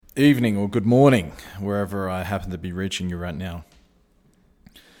Evening or good morning, wherever I happen to be reaching you right now.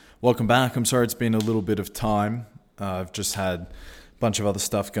 Welcome back. I'm sorry it's been a little bit of time. I've just had a bunch of other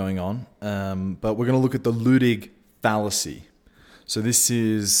stuff going on. But we're going to look at the Ludic fallacy. So this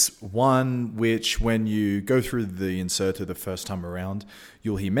is one which when you go through the inserter the first time around,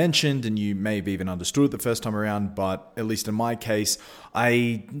 you'll hear mentioned and you may have even understood it the first time around, but at least in my case,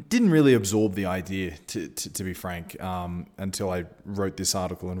 I didn't really absorb the idea, to be frank, until I wrote this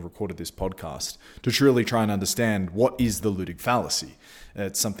article and recorded this podcast to truly try and understand what is the Ludic fallacy.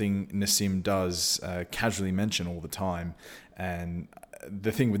 It's something Nassim does casually mention all the time. And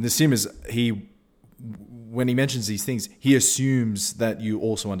the thing with Nassim is when he mentions these things, he assumes that you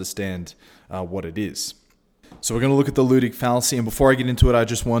also understand what it is. So we're going to look at the Ludic fallacy. And before I get into it, I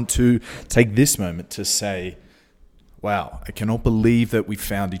just want to take this moment to say, wow, I cannot believe that we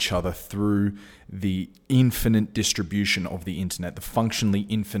found each other through the infinite distribution of the internet, the functionally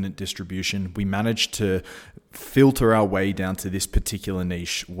infinite distribution. We managed to filter our way down to this particular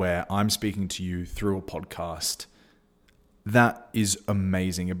niche where I'm speaking to you through a podcast. That is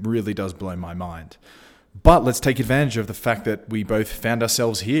amazing. It really does blow my mind. But let's take advantage of the fact that we both found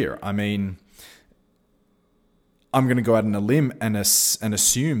ourselves here. I mean, I'm going to go out on a limb and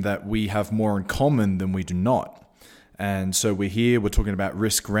assume that we have more in common than we do not. And so we're here, we're talking about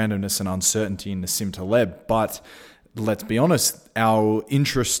risk, randomness, and uncertainty in Nassim Taleb. But let's be honest, our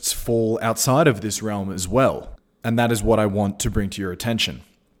interests fall outside of this realm as well. And that is what I want to bring to your attention.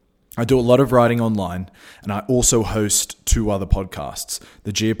 I do a lot of writing online, and I also host two other podcasts.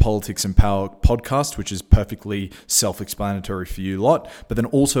 The Geopolitics and Power podcast, which is perfectly self-explanatory for you lot, but then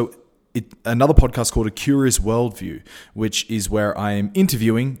also another podcast called A Curious Worldview, which is where I am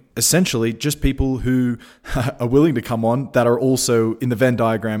interviewing essentially just people who are willing to come on that are also in the Venn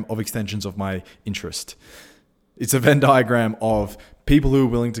diagram of extensions of my interest. It's a Venn diagram of people who are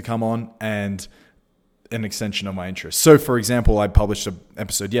willing to come on and an extension of my interest. So, for example, I published an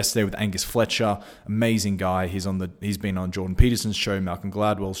episode yesterday with Angus Fletcher, amazing guy. He's been on Jordan Peterson's show, Malcolm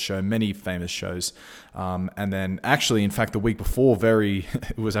Gladwell's show, many famous shows. And then actually, in fact, the week before,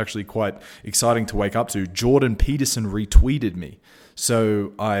 it was actually quite exciting to wake up to. Jordan Peterson retweeted me.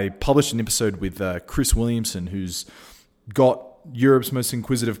 So I published an episode with Chris Williamson, who's got Europe's most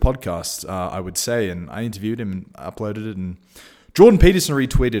inquisitive podcast, I would say. And I interviewed him and uploaded it, and Jordan Peterson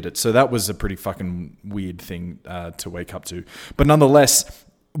retweeted it, so that was a pretty fucking weird thing to wake up to. But nonetheless,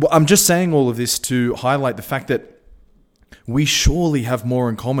 I'm just saying all of this to highlight the fact that we surely have more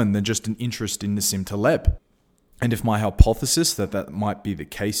in common than just an interest in Nassim Taleb. And if my hypothesis that might be the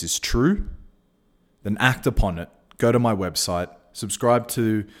case is true, then act upon it. Go to my website, subscribe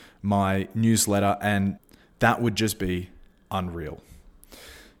to my newsletter, and that would just be unreal.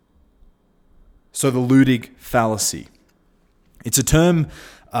 So the Ludic fallacy. It's a term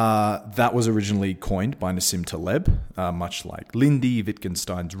that was originally coined by Nassim Taleb, much like Lindy,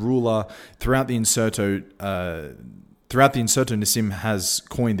 Wittgenstein's ruler. Throughout the inserto, Nassim has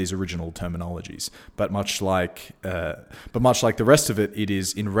coined these original terminologies. But much like the rest of it, it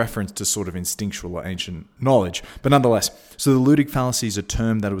is in reference to sort of instinctual or ancient knowledge. But nonetheless, so the Ludic fallacy is a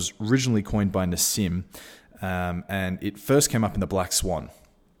term that was originally coined by Nassim, and it first came up in the Black Swan.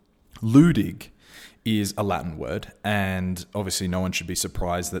 Ludic is a Latin word, and obviously no one should be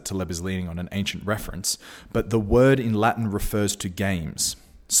surprised that Taleb is leaning on an ancient reference, but the word in Latin refers to games.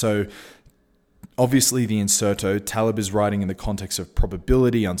 So obviously the inserto, Taleb is writing in the context of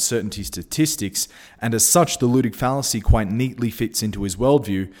probability, uncertainty, statistics, and as such the Ludic fallacy quite neatly fits into his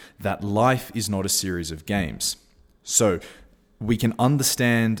worldview that life is not a series of games. So we can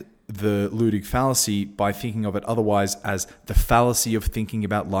understand the Ludic fallacy by thinking of it otherwise as the fallacy of thinking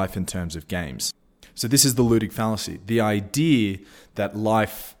about life in terms of games. So this is the Ludic fallacy, the idea that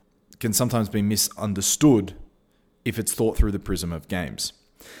life can sometimes be misunderstood if it's thought through the prism of games.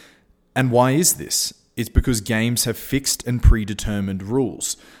 And why is this? It's because games have fixed and predetermined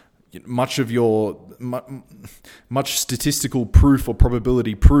rules. Much statistical proof or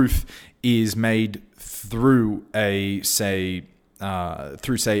probability proof is made through an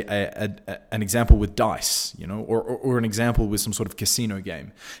example with dice, or an example with some sort of casino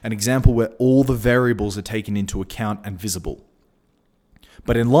game, an example where all the variables are taken into account and visible.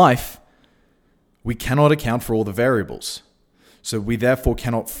 But in life, we cannot account for all the variables. So we therefore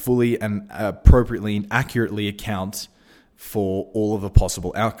cannot fully and appropriately and accurately account for all of the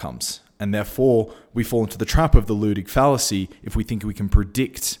possible outcomes. And therefore, we fall into the trap of the Ludic fallacy if we think we can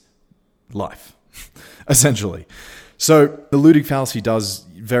predict life, essentially. So the Ludic fallacy does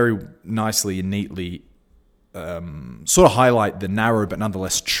very nicely and neatly sort of highlight the narrow but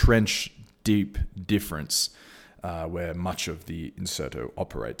nonetheless trench deep difference where much of the inserto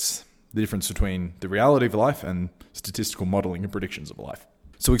operates. The difference between the reality of life and statistical modeling and predictions of life.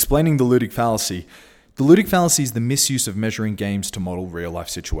 So explaining the Ludic fallacy. The Ludic fallacy is the misuse of measuring games to model real-life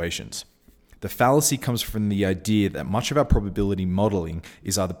situations. The fallacy comes from the idea that much of our probability modeling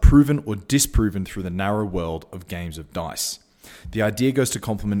is either proven or disproven through the narrow world of games of dice. The idea goes to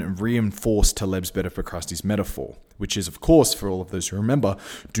complement and reinforce Taleb's Better for Krusty's metaphor, which is, of course, for all of those who remember,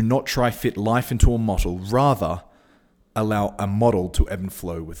 do not try fit life into a model, rather allow a model to ebb and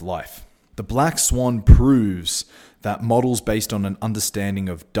flow with life. The Black Swan proves that models based on an understanding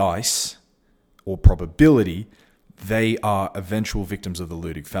of dice or probability, they are eventual victims of the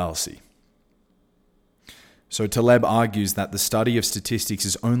Ludic fallacy. So Taleb argues that the study of statistics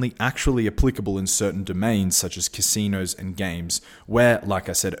is only actually applicable in certain domains such as casinos and games, where, like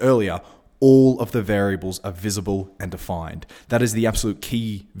I said earlier, all of the variables are visible and defined. That is the absolute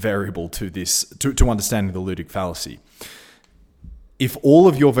key variable to this, to understanding the Ludic fallacy. If all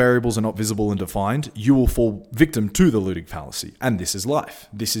of your variables are not visible and defined, you will fall victim to the Ludic fallacy. And this is life.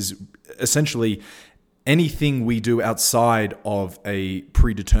 This is essentially anything we do outside of a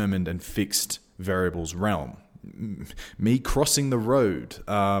predetermined and fixed variables realm. Me crossing the road,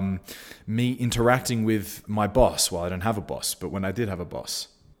 me interacting with my boss. Well, I don't have a boss, but when I did have a boss.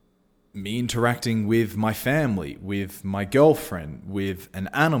 Me interacting with my family, with my girlfriend, with an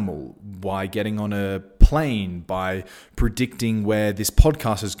animal, by getting on a plane, by predicting where this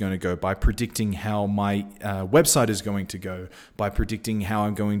podcast is going to go, by predicting how my website is going to go, by predicting how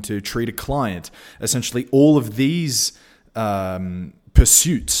I'm going to treat a client. Essentially, all of these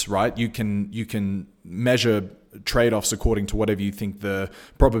pursuits, right? You can measure trade-offs according to whatever you think the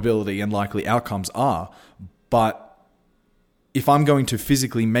probability and likely outcomes are, but if I'm going to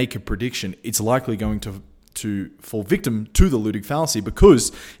physically make a prediction, it's likely going to fall victim to the Ludic fallacy,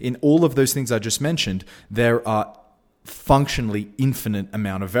 because in all of those things I just mentioned, there are functionally infinite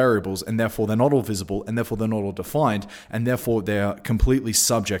amount of variables, and therefore they're not all visible, and therefore they're not all defined, and therefore they're completely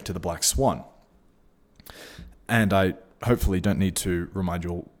subject to the Black Swan. And I hopefully don't need to remind you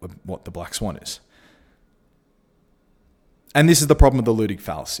all of what the Black Swan is. And this is the problem with the Ludic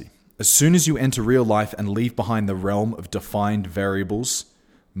fallacy. As soon as you enter real life and leave behind the realm of defined variables,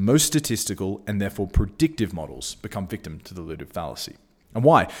 most statistical and therefore predictive models become victim to the Ludic fallacy. And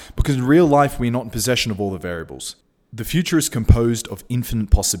why? Because in real life, we're not in possession of all the variables. The future is composed of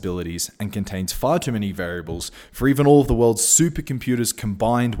infinite possibilities and contains far too many variables for even all of the world's supercomputers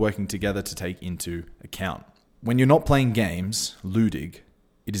combined working together to take into account. When you're not playing games, Ludic,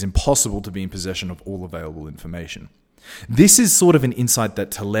 it is impossible to be in possession of all available information. This is sort of an insight that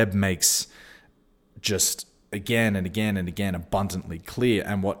Taleb makes just again and again and again abundantly clear,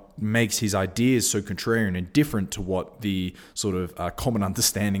 and what makes his ideas so contrarian and different to what the sort of common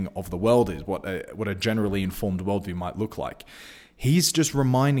understanding of the world is, what a generally informed worldview might look like. He's just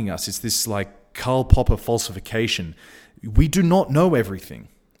reminding us, it's this like Karl Popper falsification. We do not know everything.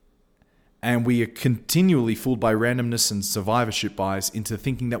 And we are continually fooled by randomness and survivorship bias into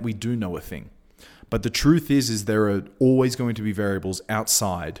thinking that we do know a thing. But the truth is there are always going to be variables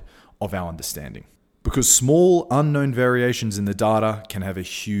outside of our understanding, because small unknown variations in the data can have a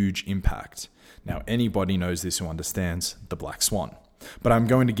huge impact. Now, anybody knows this who understands the Black Swan, but I'm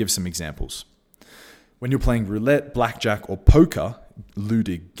going to give some examples. When you're playing roulette, blackjack, or poker,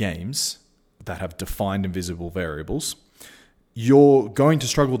 Ludic games that have defined and visible variables, you're going to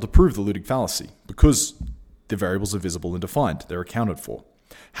struggle to prove the Ludic fallacy because the variables are visible and defined. They're accounted for.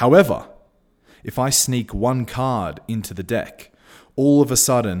 However, if I sneak one card into the deck, all of a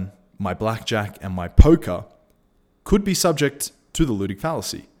sudden, my blackjack and my poker could be subject to the Ludic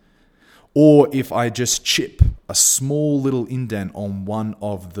fallacy. Or if I just chip a small little indent on one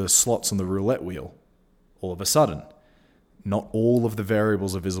of the slots on the roulette wheel, all of a sudden, not all of the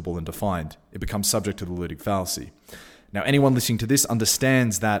variables are visible and defined. It becomes subject to the Ludic fallacy. Now, anyone listening to this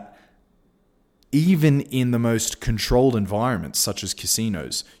understands that even in the most controlled environments, such as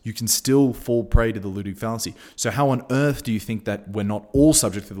casinos, you can still fall prey to the Ludic fallacy. So how on earth do you think that we're not all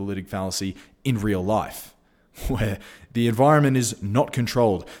subject to the Ludic fallacy in real life, where the environment is not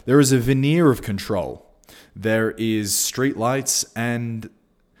controlled? There is a veneer of control. There is street lights, and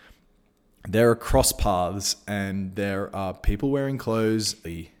there are cross paths, and there are people wearing clothes,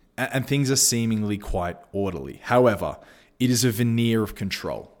 and things are seemingly quite orderly. However, it is a veneer of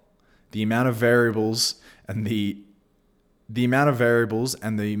control. The amount of variables and the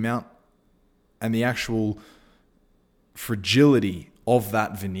actual fragility of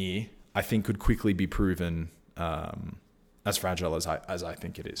that veneer, I think, could quickly be proven as fragile as I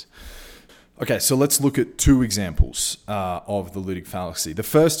think it is. Okay, so let's look at two examples of the Ludic fallacy. The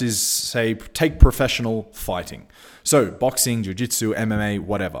first is, say, take professional fighting. So boxing, jiu-jitsu, MMA,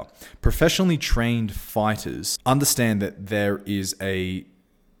 whatever. Professionally trained fighters understand that there is a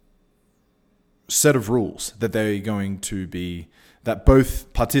set of rules that that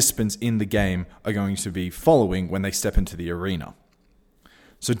both participants in the game are going to be following when they step into the arena.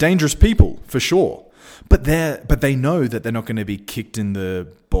 So dangerous people, for sure. But they know that they're not going to be kicked in the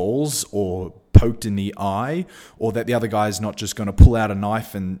balls or poked in the eye, or that the other guy is not just going to pull out a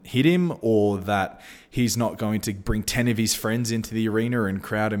knife and hit him, or that he's not going to bring 10 of his friends into the arena and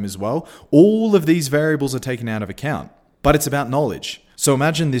crowd him as well. All of these variables are taken out of account, but it's about knowledge. So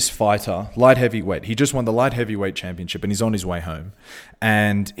imagine this fighter, light heavyweight. He just won the light heavyweight championship and he's on his way home,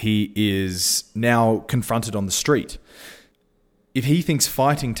 and he is now confronted on the street. If he thinks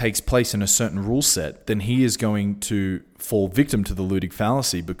fighting takes place in a certain rule set, then he is going to fall victim to the Ludic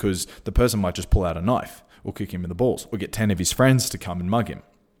fallacy, because the person might just pull out a knife or kick him in the balls or get 10 of his friends to come and mug him.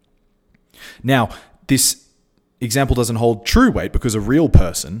 Now, this example doesn't hold true weight, because a real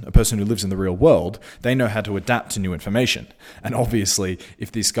person, a person who lives in the real world, they know how to adapt to new information. And obviously,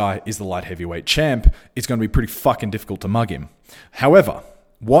 if this guy is the light heavyweight champ, it's going to be pretty fucking difficult to mug him. However,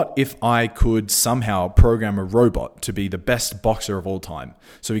 what if I could somehow program a robot to be the best boxer of all time?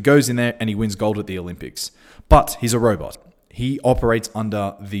 So he goes in there and he wins gold at the Olympics. But he's a robot. He operates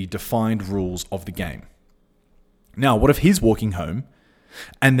under the defined rules of the game. Now, what if he's walking home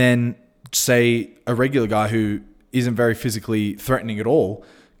and then, say, a regular guy who isn't very physically threatening at all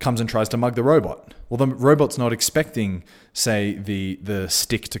comes and tries to mug the robot? Well, the robot's not expecting, say, the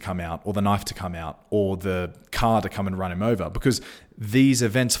stick to come out or the knife to come out or the car to come and run him over, because these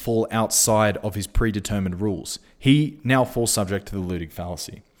events fall outside of his predetermined rules. He now falls subject to the Ludic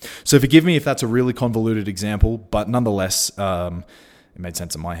fallacy. So forgive me if that's a really convoluted example, but nonetheless, it made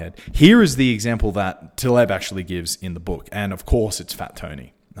sense in my head. Here is the example that Taleb actually gives in the book, and of course it's Fat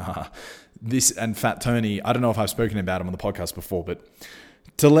Tony. Fat Tony, I don't know if I've spoken about him on the podcast before, but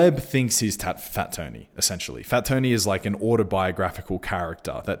Taleb thinks he's Fat Tony, essentially. Fat Tony is like an autobiographical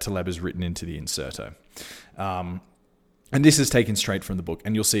character that Taleb has written into the inserto. And this is taken straight from the book,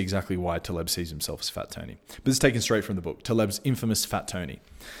 and you'll see exactly why Taleb sees himself as Fat Tony. But this is taken straight from the book, Taleb's infamous Fat Tony.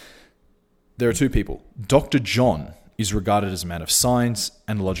 There are two people. Dr. John is regarded as a man of science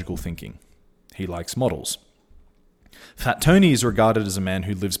and logical thinking. He likes models. Fat Tony is regarded as a man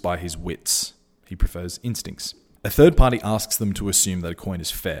who lives by his wits. He prefers instincts. A third party asks them to assume that a coin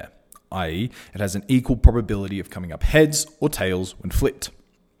is fair, i.e., it has an equal probability of coming up heads or tails when flipped.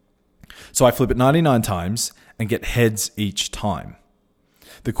 So I flip it 99 times and get heads each time.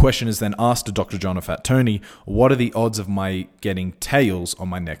 The question is then asked to Dr. John or Fat Tony, what are the odds of my getting tails on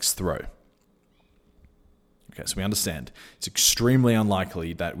my next throw? Okay, so we understand. It's extremely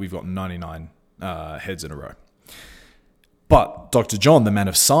unlikely that we've got 99 heads in a row. But Dr. John, the man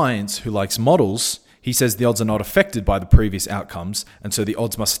of science who likes models, he says the odds are not affected by the previous outcomes, and so the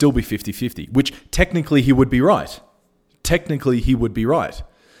odds must still be 50-50, which technically he would be right.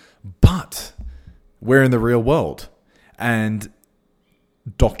 But we're in the real world, and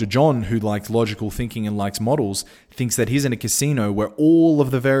Dr. John, who likes logical thinking and likes models, thinks that he's in a casino where all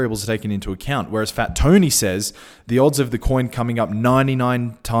of the variables are taken into account, whereas Fat Tony says the odds of the coin coming up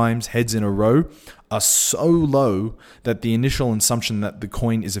 99 times heads in a row are so low that the initial assumption that the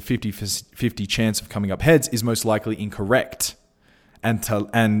coin is a 50-50 chance of coming up heads is most likely incorrect. And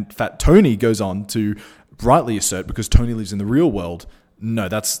Fat Tony goes on to rightly assert, because Tony lives in the real world, no,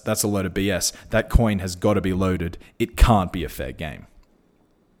 that's a load of BS. That coin has got to be loaded. It can't be a fair game.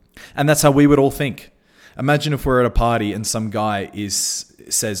 And that's how we would all think. Imagine if we're at a party and some guy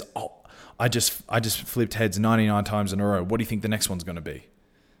says, "Oh, I just flipped heads 99 times in a row. What do you think the next one's going to be?"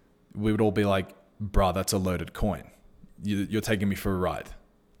 We would all be like, "Bruh, that's a loaded coin. You're taking me for a ride."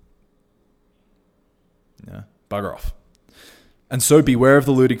 Yeah, bugger off. And so beware of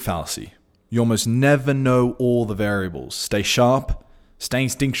the Ludic fallacy. You almost never know all the variables. Stay sharp, stay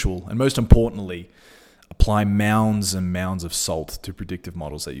instinctual, and most importantly, apply mounds and mounds of salt to predictive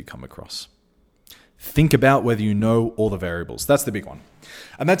models that you come across. Think about whether you know all the variables. That's the big one.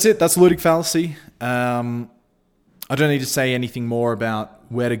 And that's it. That's the Ludic fallacy. I don't need to say anything more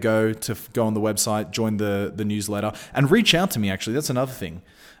about where to go on the website, join the newsletter, and reach out to me, actually. That's another thing.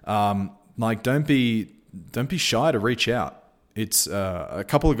 Don't be shy to reach out. It's a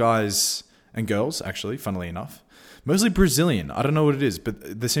couple of guys and girls, actually, funnily enough. Mostly Brazilian. I don't know what it is,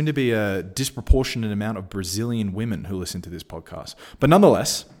 but there seem to be a disproportionate amount of Brazilian women who listen to this podcast. But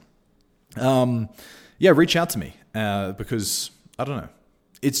nonetheless, reach out to me because, I don't know,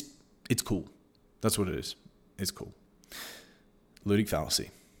 it's cool. That's what it is. It's cool. Ludic fallacy.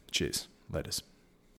 Cheers. Laters.